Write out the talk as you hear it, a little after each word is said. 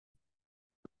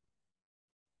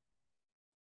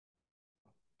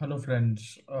Hello,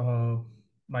 friends.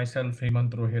 Myself,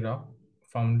 Hemant Rohira,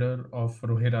 founder of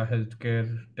Rohira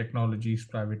Healthcare Technologies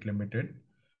Private Limited,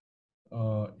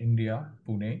 India,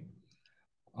 Pune.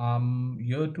 I'm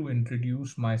here to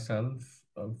introduce myself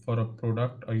for a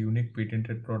product, a unique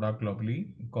patented product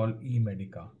globally called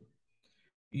eMedica.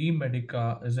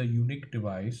 eMedica is a unique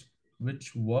device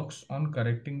which works on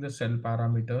correcting the cell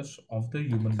parameters of the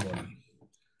human body.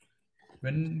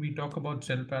 When we talk about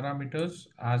cell parameters,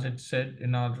 as it's said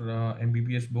in our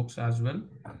MBBS books as well,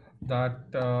 that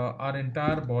our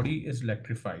entire body is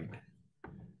electrified.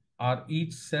 Our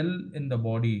each cell in the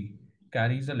body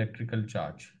carries electrical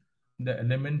charge. The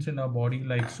elements in our body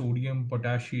like sodium,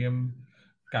 potassium,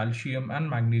 calcium, and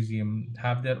magnesium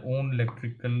have their own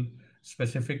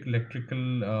specific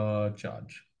electrical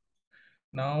charge.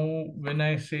 Now, when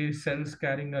I say cells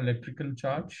carrying electrical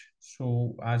charge,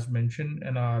 so as mentioned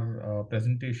in our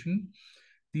presentation,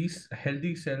 these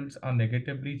healthy cells are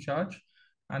negatively charged,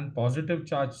 and positive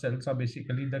charged cells are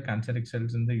basically the canceric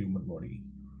cells in the human body.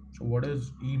 So, what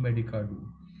does eMedica do?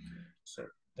 So,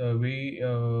 the way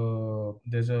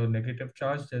there's a negative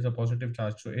charge, there's a positive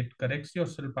charge. So, it corrects your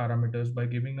cell parameters by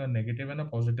giving a negative and a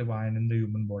positive ion in the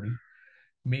human body,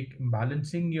 make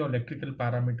balancing your electrical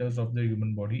parameters of the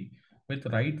human body with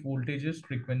right voltages,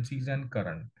 frequencies, and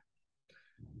current.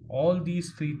 All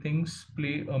these three things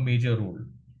play a major role.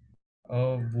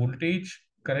 Voltage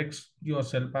corrects your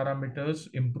cell parameters,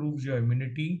 improves your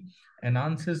immunity,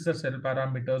 enhances the cell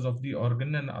parameters of the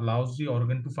organ, and allows the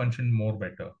organ to function more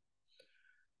better.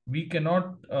 We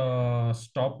cannot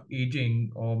stop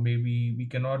aging, or maybe we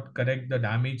cannot correct the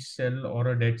damaged cell or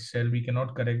a dead cell. We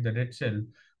cannot correct the dead cell,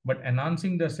 but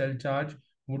enhancing the cell charge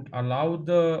would allow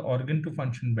the organ to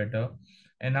function better.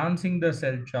 Enhancing the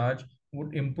cell charge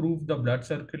would improve the blood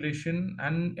circulation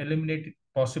and eliminate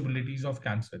possibilities of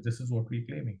cancer. This is what we're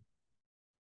claiming.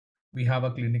 We have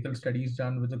a clinical studies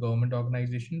done with the government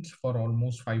organizations for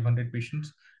almost 500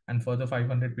 patients, and further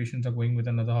 500 patients are going with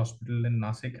another hospital in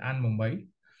Nasik and Mumbai,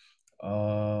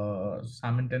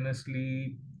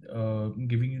 simultaneously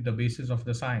giving you the basis of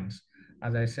the science.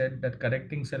 As I said, that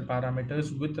correcting cell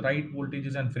parameters with right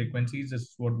voltages and frequencies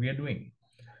is what we are doing.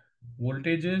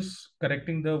 Voltages,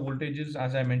 correcting the voltages,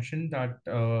 as I mentioned, that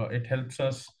it helps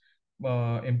us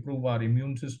improve our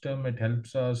immune system. It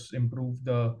helps us improve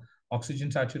the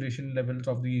oxygen saturation levels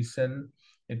of the cell.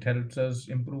 It helps us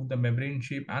improve the membrane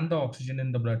shape and the oxygen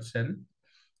in the blood cell.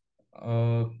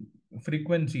 uh,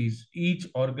 Frequencies, each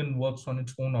organ works on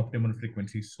its own optimal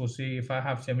frequencies. So say if I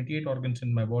have 78 organs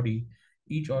in my body,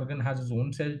 each organ has its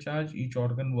own cell charge, each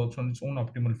organ works on its own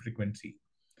optimal frequency.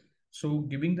 So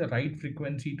giving the right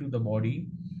frequency to the body,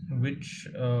 which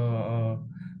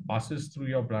passes through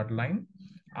your bloodline,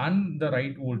 and the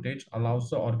right voltage allows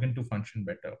the organ to function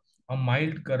better. A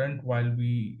mild current while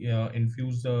we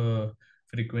infuse the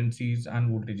frequencies and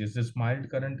voltages. This mild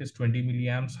current is 20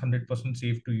 milliamps, 100%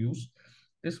 safe to use.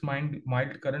 This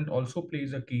mild current also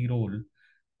plays a key role.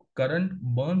 Current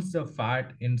burns the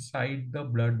fat inside the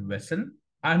blood vessel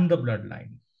and the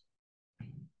bloodline.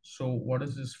 So what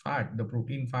is this fat? The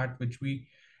protein fat which we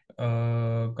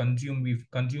consume. We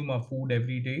consume our food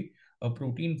every day. A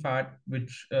protein fat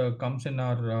which comes in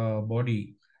our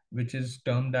body, which is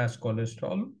termed as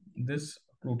cholesterol. This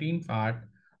protein fat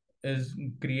is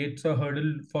creates a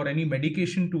hurdle for any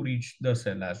medication to reach the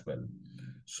cell as well.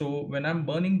 So when I'm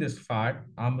burning this fat,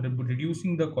 I'm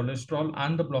reducing the cholesterol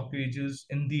and the blockages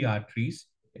in the arteries.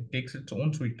 It takes its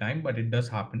own sweet time, but it does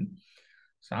happen.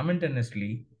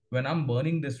 Simultaneously, when I'm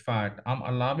burning this fat, I'm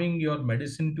allowing your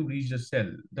medicine to reach the cell.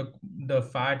 The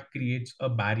fat creates a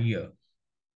barrier.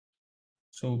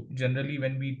 So generally,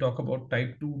 when we talk about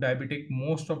type 2 diabetic,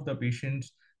 most of the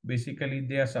patients basically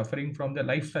they are suffering from the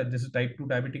lifestyle. This is type 2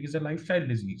 diabetic is a lifestyle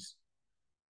disease.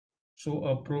 So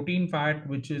a protein fat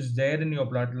which is there in your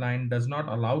bloodline does not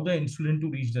allow the insulin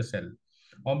to reach the cell.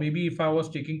 Or maybe if I was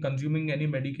consuming any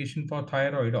medication for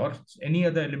thyroid or any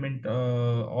other element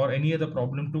or any other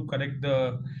problem to correct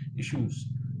the issues.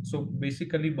 So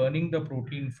basically burning the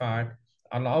protein fat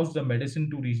allows the medicine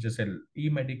to reach the cell.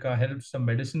 eMedica helps the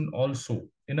medicine also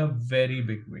in a very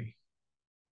big way.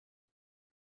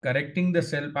 Correcting the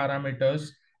cell parameters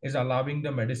is allowing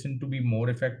the medicine to be more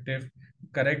effective.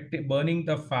 Correct burning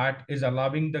the fat is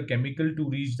allowing the chemical to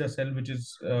reach the cell, which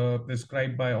is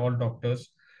prescribed by all doctors.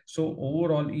 So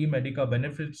overall, eMedica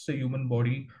benefits the human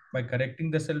body by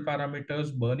correcting the cell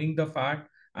parameters, burning the fat,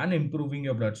 and improving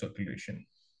your blood circulation.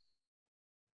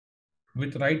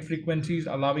 With right frequencies,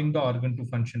 allowing the organ to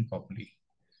function properly.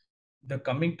 The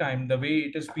coming time, the way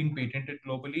it has been patented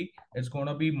globally, it's going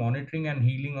to be monitoring and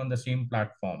healing on the same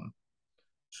platform.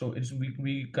 So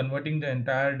we converting the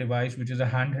entire device, which is a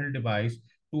handheld device,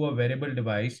 to a wearable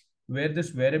device, where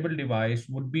this wearable device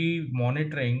would be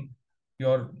monitoring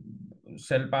your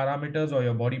cell parameters or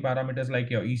your body parameters like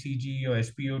your ECG, your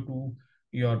SpO2,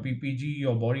 your PPG,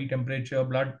 your body temperature,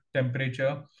 blood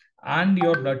temperature, and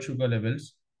your blood sugar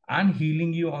levels, and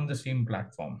healing you on the same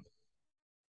platform.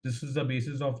 This is the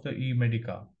basis of the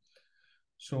eMedica.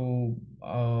 So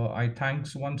I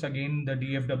thanks once again the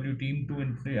DFW team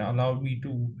to allow me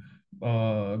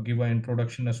to give an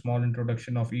introduction, a small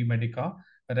introduction of eMedica.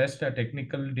 The rest,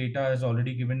 technical data is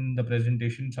already given in the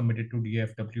presentation submitted to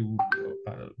DFW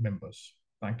members.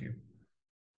 Thank you.